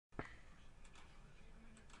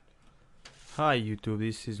Hi YouTube,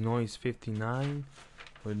 this is Noise59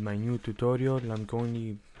 with my new tutorial. I'm going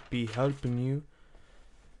to be helping you.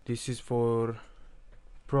 This is for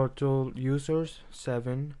Pro Tool users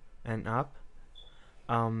 7 and up.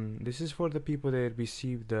 This is for the people that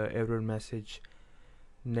received the error message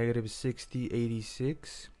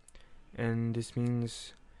 -6086, and this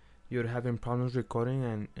means you're having problems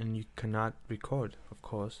recording and you cannot record, of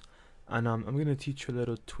course. And I'm going to teach you a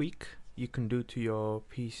little tweak you can do to your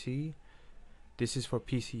PC. This is for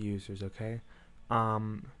PC users, okay?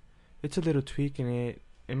 It's a little tweak and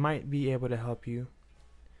it might be able to help you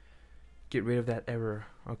get rid of that error,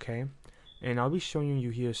 okay? And I'll be showing you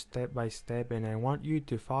here step by step, and I want you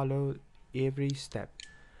to follow every step.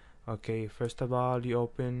 Okay, first of all, you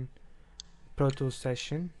open Pro Tools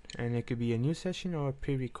session, and it could be a new session or a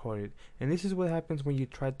pre-recorded. And this is what happens when you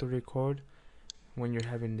try to record when you're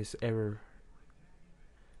having this error.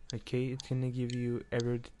 Okay, it's gonna give you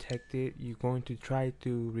error detected. You're going to try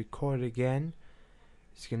to record again.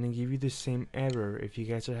 It's gonna give you the same error. If you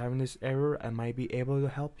guys are having this error, I might be able to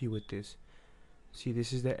help you with this. See,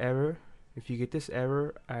 this is the error. If you get this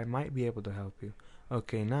error, I might be able to help you.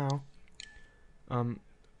 Okay, now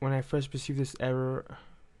when I first received this error,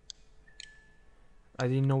 I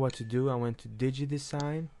didn't know what to do. I went to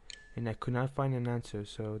DigiDesign and I could not find an answer.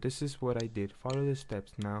 So this is what I did. Follow the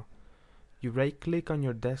steps now. You right click on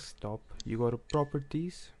your desktop, you go to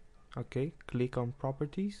properties, okay, click on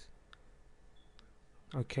properties,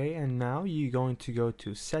 okay, and now you're going to go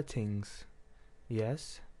to settings,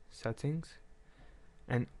 yes, settings,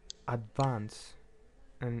 and advanced,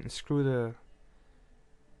 and screw the,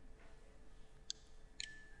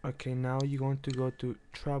 okay, now you're going to go to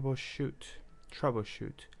troubleshoot,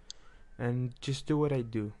 and just do what I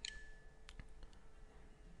do,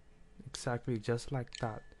 exactly just like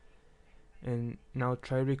that. And now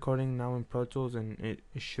try recording now in Pro Tools, and it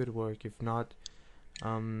should work. If not,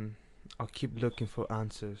 I'll keep looking for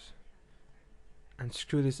answers. And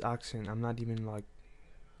screw this accent, I'm not even like,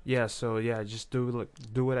 yeah, so yeah, just do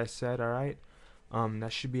what I said, alright?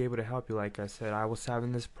 That should be able to help you. Like I said, I was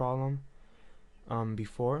having this problem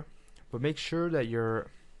before, but make sure that your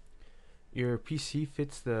PC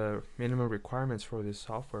fits the minimum requirements for this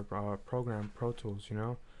software program, Pro Tools, you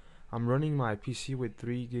know. I'm running my PC with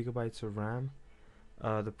 3 gigabytes of RAM.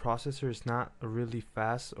 The processor is not really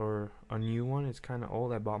fast or a new one. It's kind of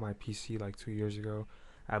old. I bought my PC like 2 years ago.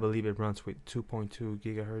 I believe it runs with 2.2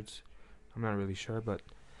 gigahertz. I'm not really sure, but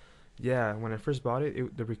yeah, when I first bought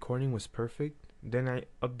it, the recording was perfect. Then I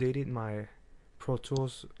updated my Pro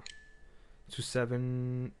Tools to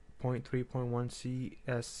 7.3.1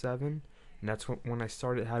 CS7, and that's when I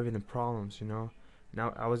started having the problems, you know.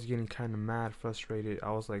 Now I was getting kind of mad, frustrated.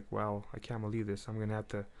 I was like, wow, I can't believe this. I'm gonna have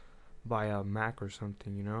to buy a Mac or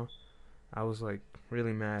something, you know. I was like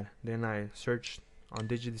really mad. Then I searched on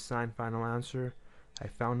DigiDesign, find no answer. I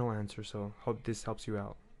found no answer, so hope this helps you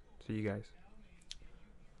out. See you guys.